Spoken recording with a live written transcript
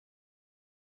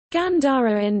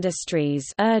Ghandhara Industries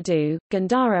Urdu,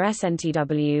 Ghandhara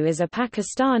SNTW is a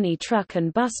Pakistani truck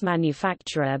and bus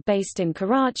manufacturer based in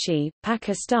Karachi,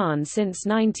 Pakistan since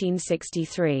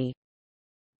 1963.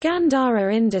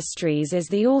 Ghandhara Industries is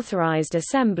the authorized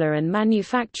assembler and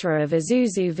manufacturer of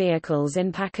Isuzu vehicles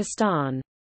in Pakistan.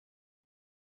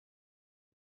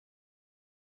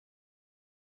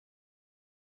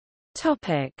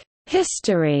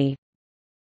 History.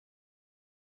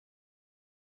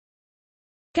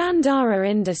 Ghandhara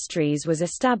Industries was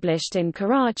established in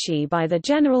Karachi by the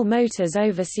General Motors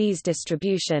Overseas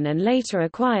Distribution and later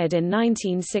acquired in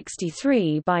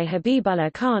 1963 by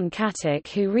Habibullah Khan Khattak,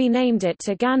 who renamed it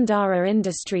to Ghandhara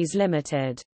Industries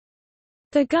Limited.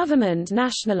 The government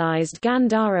nationalized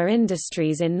Ghandhara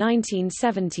Industries in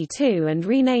 1972 and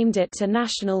renamed it to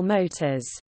National Motors.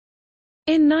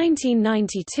 In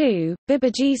 1992,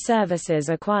 Bibaji Services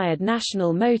acquired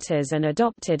National Motors and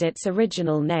adopted its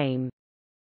original name.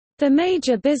 The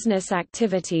major business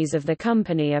activities of the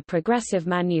company are progressive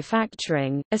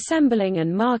manufacturing, assembling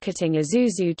and marketing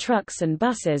Isuzu trucks and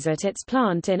buses at its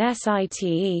plant in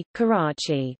Site,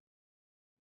 Karachi.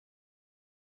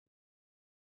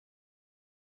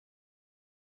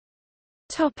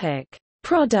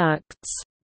 Products: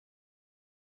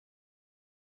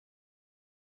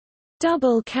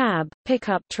 double cab,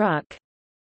 pickup truck,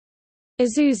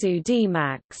 Isuzu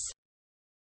D-Max.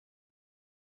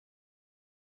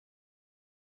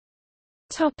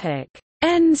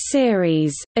 N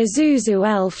series, Isuzu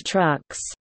Elf trucks.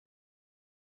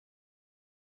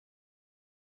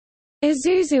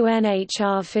 Isuzu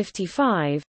NHR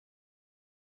 55,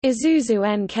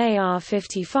 Isuzu NKR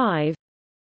 55,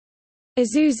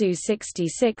 Isuzu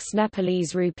 66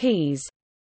 Nepalese rupees,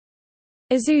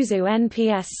 Isuzu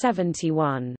NPS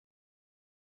 71.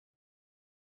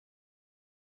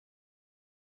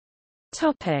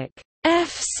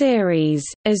 F series,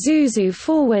 Isuzu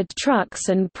Forward trucks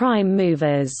and prime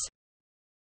movers.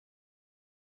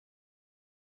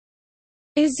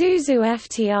 Isuzu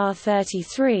FTR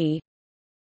 33,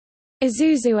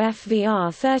 Isuzu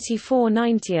FVR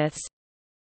 34/90,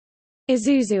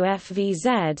 Isuzu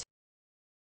FVZ,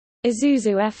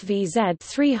 Isuzu FVZ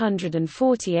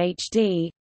 340 HD,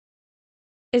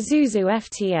 Isuzu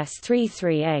FTS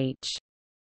 33H.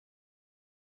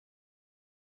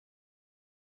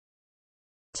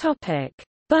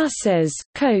 Buses,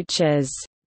 coaches.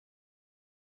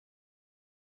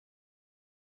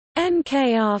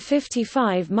 NKR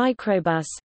 55 microbus,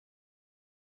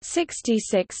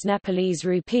 66 Nepalese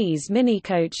rupees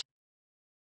minicoach,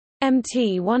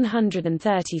 MT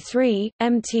 133,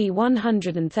 MT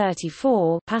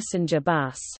 134 passenger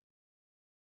bus.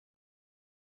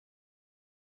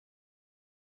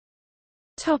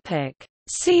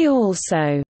 See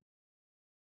also: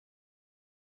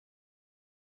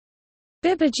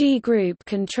 Bibaji Group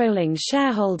controlling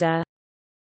shareholder,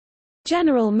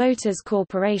 General Motors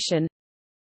Corporation,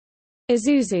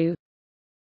 Isuzu.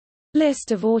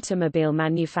 List of automobile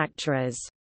manufacturers.